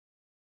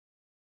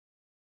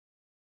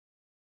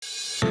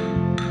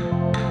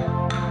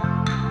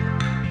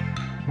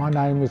My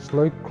name is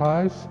Luke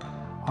Close.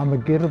 I'm a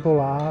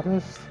gittable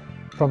artist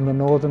from the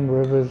Northern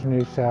Rivers,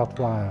 New South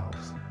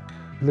Wales.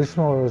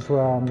 Lismore is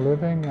where I'm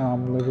living, and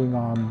I'm living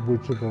on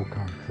Widgeable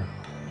country.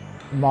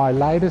 My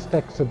latest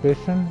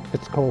exhibition,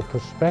 it's called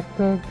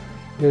Perspective,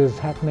 is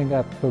happening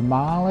at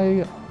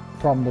Boomalli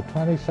from the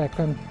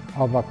 22nd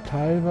of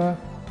October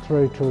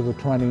through to the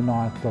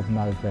 29th of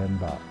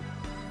November.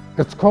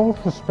 It's called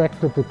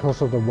Perspective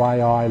because of the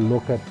way I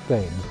look at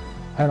things,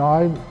 and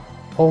I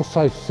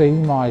also see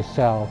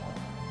myself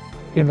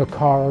in a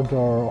corridor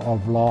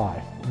of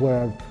life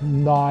where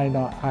 9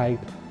 or 8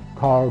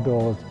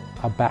 corridors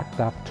are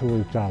backed up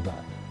to each other.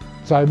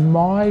 So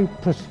my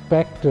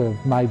perspective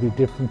may be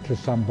different to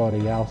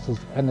somebody else's,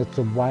 and it's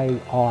the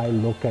way I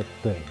look at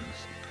things.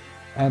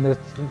 And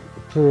it's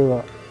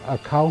through a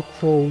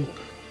cultural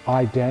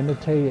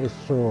identity, it's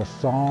through a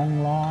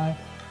song line,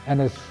 and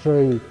it's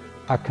through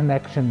a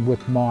connection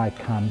with my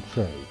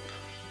country.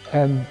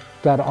 And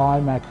that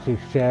I'm actually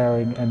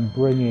sharing and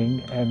bringing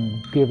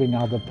and giving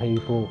other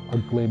people a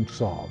glimpse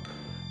of.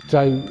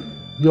 So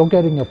you're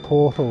getting a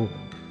portal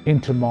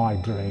into my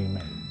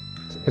dreaming.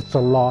 It's a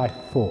life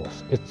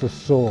force, it's a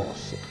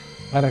source,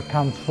 and it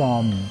comes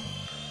from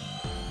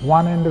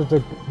one end of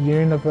the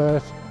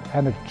universe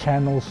and it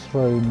channels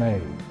through me.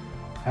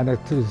 And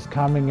it is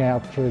coming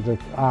out through the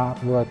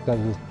artwork that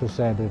is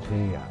presented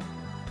here.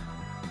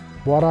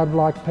 What I'd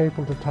like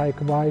people to take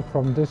away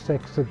from this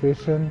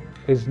exhibition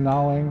is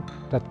knowing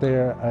that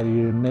they're a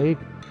unique,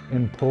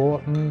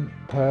 important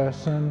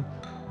person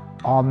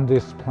on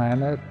this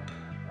planet,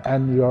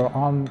 and you're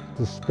on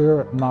the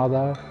Spirit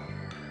Mother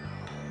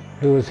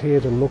who is here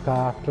to look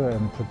after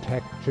and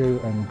protect you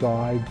and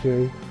guide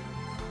you,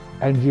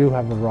 and you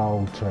have a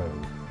role too.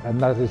 And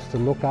that is to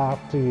look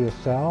after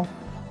yourself,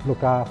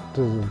 look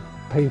after the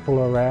people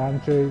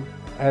around you,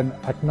 and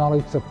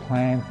acknowledge the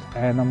plants,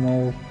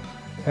 animals,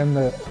 and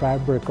the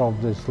fabric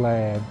of this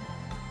land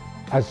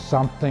as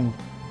something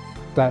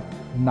that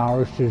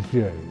nourishes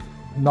you,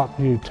 not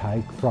you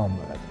take from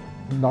it,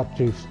 not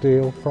you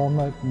steal from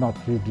it, not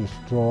you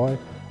destroy,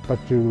 but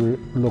you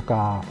look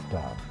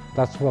after.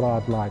 That's what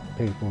I'd like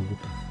people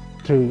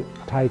to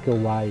take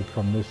away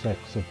from this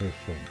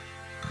exhibition.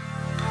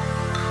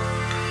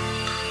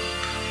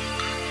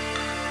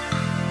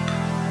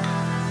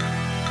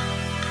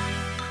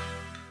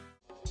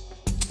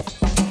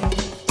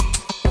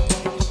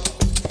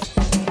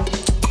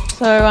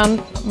 So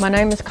my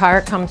name is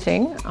Kyra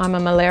Kumsing. I'm a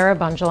Malera,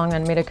 Bundjalung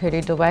and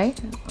Midakudi Dubay.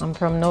 I'm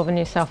from Northern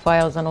New South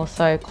Wales and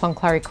also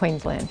Cloncurry,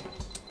 Queensland.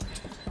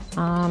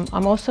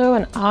 I'm also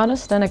an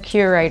artist and a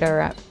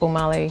curator at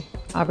Boomalli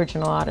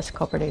Aboriginal Artist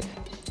Co-operative.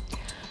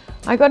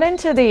 I got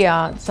into the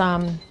arts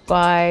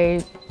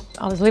I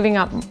was living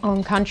up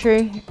on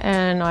country,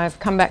 and I've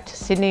come back to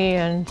Sydney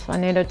and I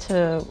needed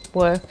to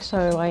work,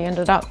 so I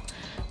ended up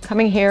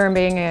coming here and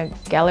being a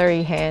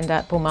gallery hand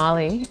at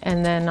Boomalli,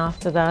 and then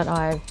after that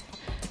I've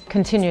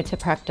continued to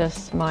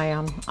practice my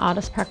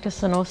artist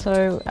practice and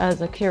also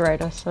as a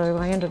curator, so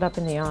I ended up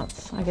in the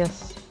arts, I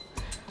guess,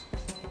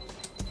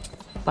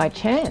 by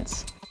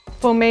chance.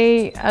 For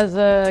me, as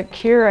a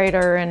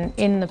curator and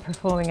in the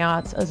performing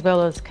arts as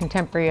well as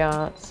contemporary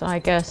arts, I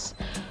guess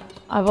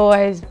I've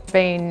always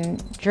been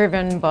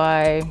driven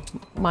by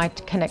my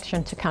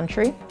connection to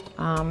country,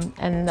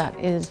 and that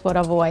is what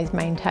I've always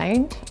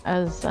maintained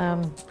as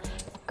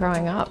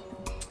growing up.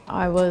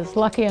 I was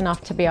lucky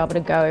enough to be able to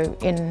go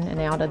in and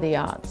out of the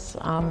arts.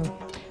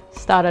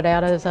 Started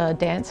out as a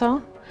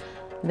dancer,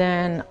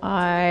 then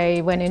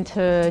I went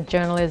into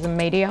journalism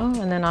media,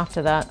 and then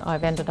after that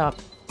I've ended up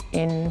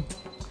in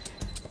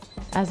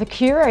as a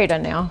curator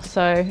now,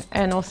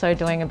 and also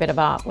doing a bit of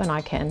art when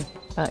I can.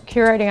 But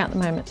curating at the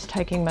moment is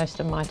taking most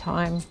of my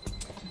time.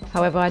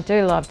 However, I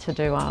do love to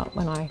do art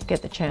when I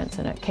get the chance,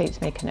 and it keeps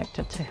me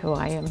connected to who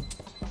I am.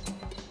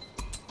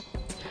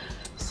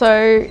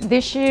 So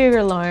this year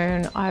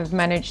alone, I've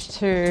managed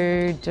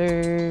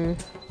to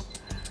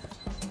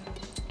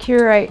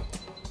curate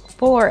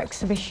 4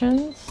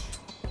 exhibitions.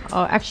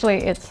 Oh,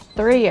 actually, it's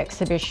 3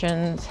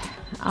 exhibitions,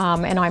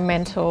 and I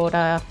mentored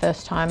a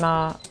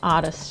first-timer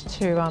artist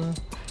to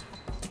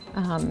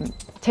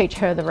teach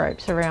her the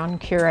ropes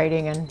around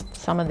curating and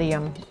some of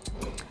the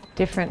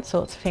different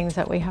sorts of things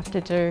that we have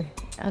to do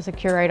as a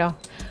curator.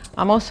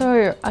 I'm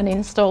also an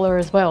installer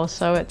as well,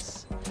 so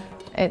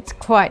it's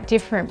quite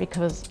different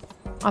because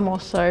I'm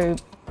also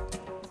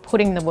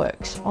putting the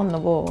works on the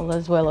wall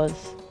as well as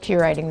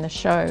curating the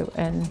show.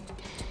 And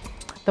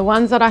the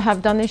ones that I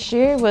have done this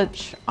year,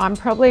 which I'm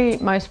probably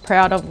most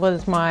proud of,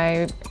 was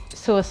my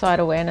suicide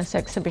awareness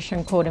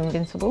exhibition called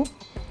Invincible.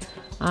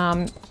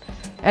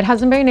 It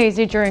hasn't been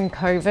easy during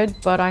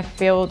COVID, but I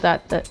feel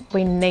that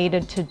we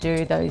needed to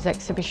do those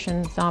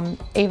exhibitions.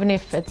 Even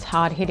if it's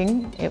hard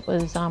hitting, it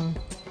was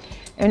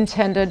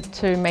intended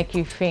to make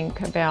you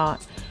think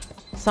about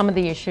some of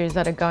the issues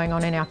that are going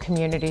on in our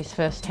communities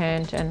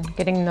firsthand, and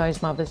getting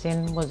those mothers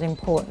in was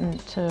important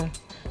to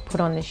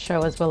put on this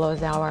show as well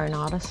as our own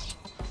artists.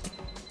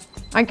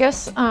 I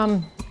guess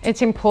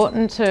it's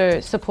important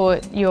to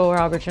support your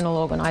Aboriginal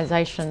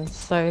organisations.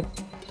 So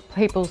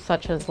people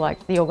such as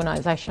like the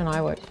organisation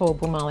I work for,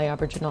 Boomalli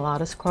Aboriginal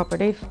Artists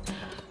Co-operative,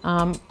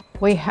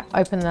 we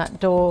open that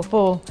door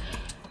for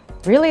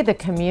really the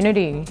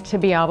community to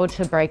be able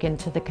to break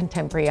into the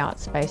contemporary art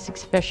space,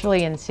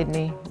 especially in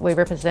Sydney. We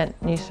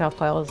represent New South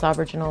Wales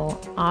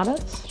Aboriginal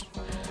artists,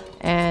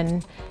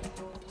 and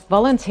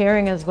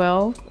volunteering as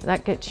well,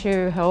 that gets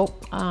you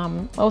help.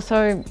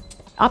 Also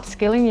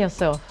upskilling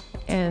yourself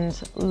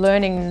and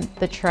learning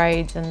the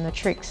trades and the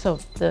tricks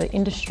of the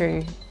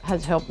industry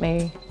has helped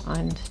me,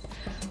 and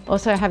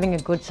also having a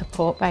good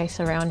support base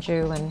around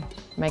you and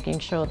making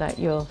sure that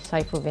you're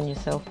safe within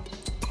yourself.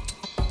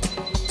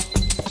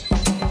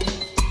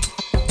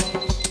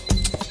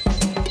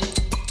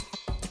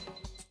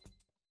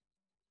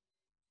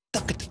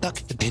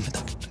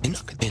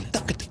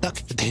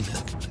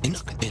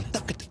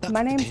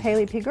 My name's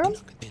Hayley Pigram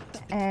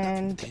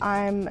and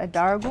I'm a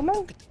Darug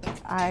woman.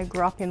 I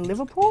grew up in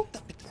Liverpool,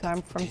 so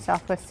I'm from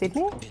southwest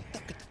Sydney.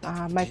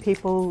 My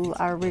people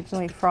are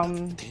originally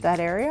from that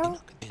area,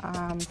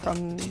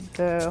 from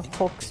the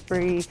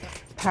Hawkesbury,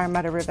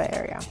 Parramatta River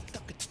area.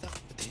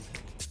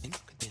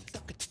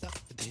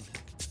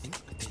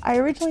 I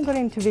originally got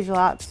into visual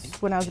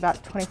arts when I was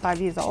about 25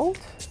 years old.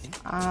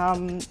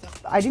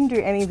 I didn't do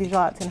any visual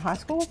arts in high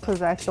school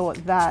because I thought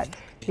that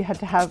you had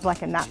to have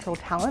like a natural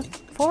talent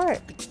for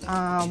it.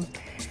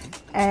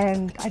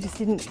 And I just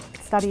didn't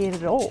study it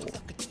at all.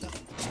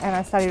 And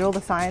I studied all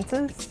the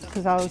sciences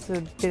because I was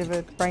a bit of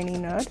a brainy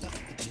nerd.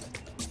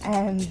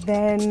 And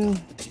then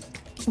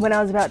when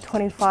I was about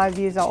 25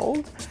 years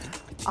old,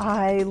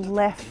 I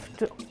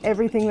left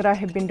everything that I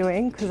had been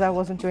doing because I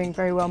wasn't doing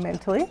very well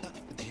mentally.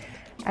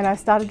 And I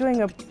started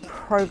doing a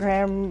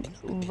program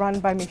run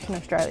by Mission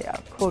Australia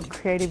called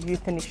Creative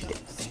Youth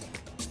Initiatives.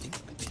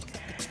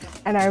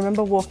 And I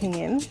remember walking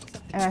in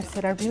and I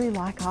said, I really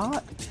like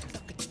art,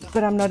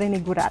 but I'm not any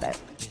good at it.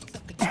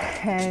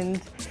 And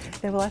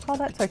they were like, oh,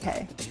 that's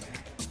okay.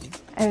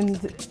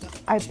 And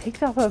I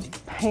picked up a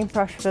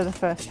paintbrush for the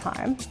first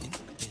time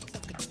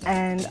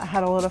and I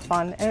had a lot of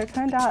fun, and it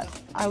turned out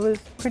I was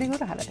pretty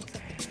good at it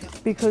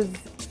because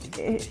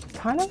it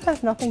kind of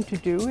has nothing to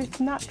do with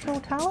natural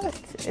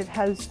talent. It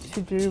has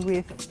to do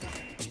with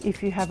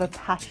if you have a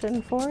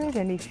passion for it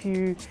and if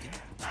you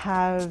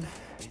have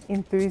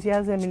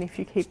enthusiasm and if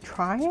you keep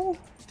trying.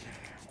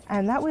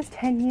 And that was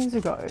 10 years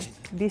ago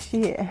this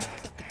year.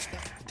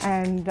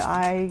 And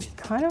I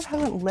kind of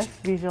haven't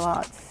left visual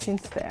arts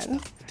since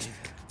then,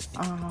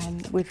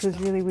 which was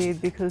really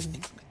weird because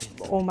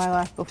all my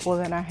life before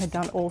then I had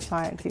done all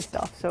sciencey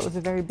stuff. So it was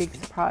a very big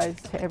surprise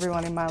to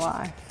everyone in my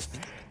life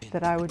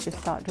that I would just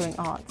start doing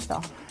art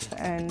stuff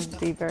and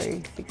be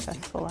very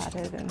successful at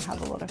it and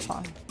have a lot of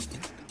fun.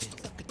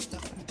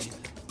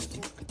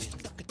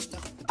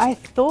 I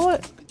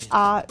thought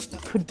art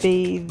could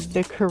be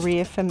the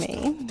career for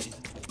me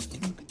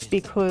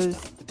because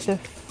the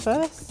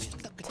first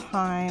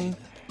time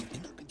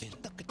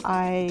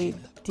I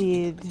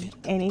did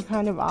any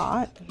kind of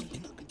art,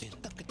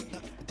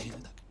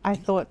 I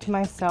thought to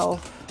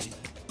myself,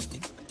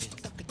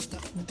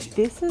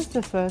 this is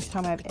the first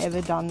time I've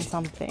ever done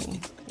something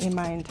in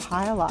my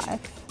entire life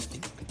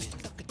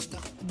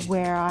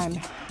where I'm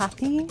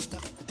happy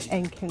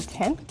and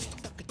content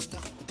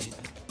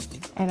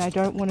and I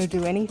don't want to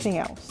do anything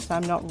else.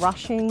 I'm not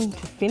rushing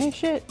to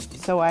finish it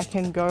so I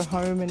can go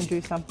home and do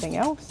something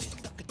else.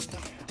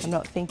 I'm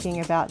not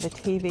thinking about the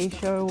TV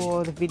show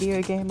or the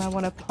video game I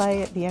want to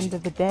play at the end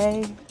of the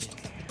day.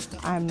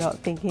 I'm not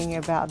thinking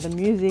about the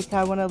music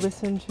I want to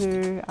listen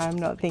to. I'm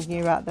not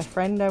thinking about the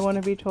friend I want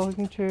to be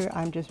talking to.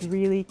 I'm just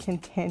really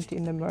content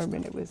in the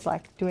moment. It was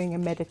like doing a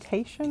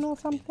meditation or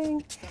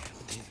something.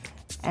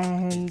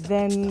 And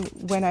then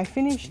when I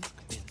finished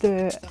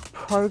the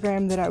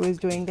program that I was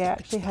doing, they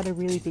actually had a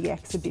really big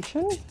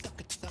exhibition.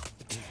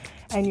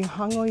 And you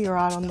hung all your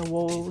art on the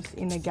walls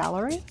in a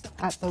gallery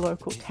at the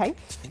local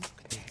TAFE.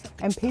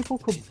 And people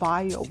could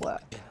buy your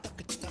work.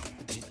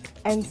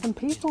 And some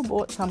people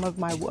bought some of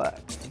my work.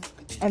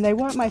 And they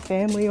weren't my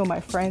family or my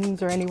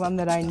friends or anyone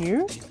that I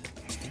knew.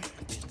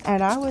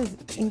 And I was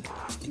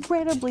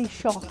incredibly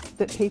shocked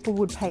that people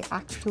would pay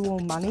actual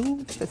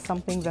money for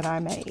something that I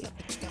made.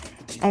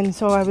 And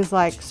so I was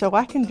like, so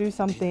I can do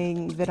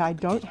something that I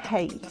don't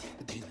hate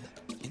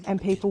and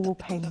people will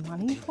pay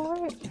money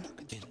for it?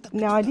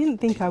 Now, I didn't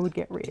think I would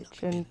get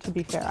rich, and to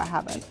be fair, I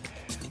haven't.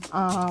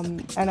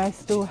 And I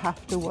still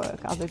have to work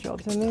other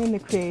jobs. I'm in the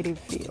creative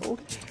field,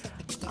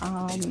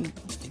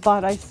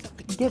 but I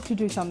get to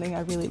do something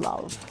I really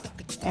love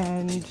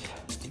and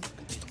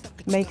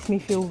makes me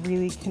feel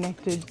really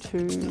connected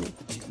to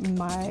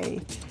my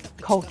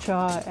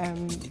culture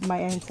and my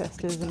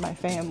ancestors and my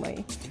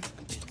family.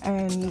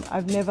 And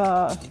I've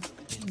never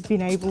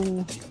been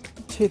able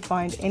to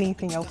find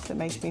anything else that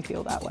makes me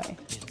feel that way.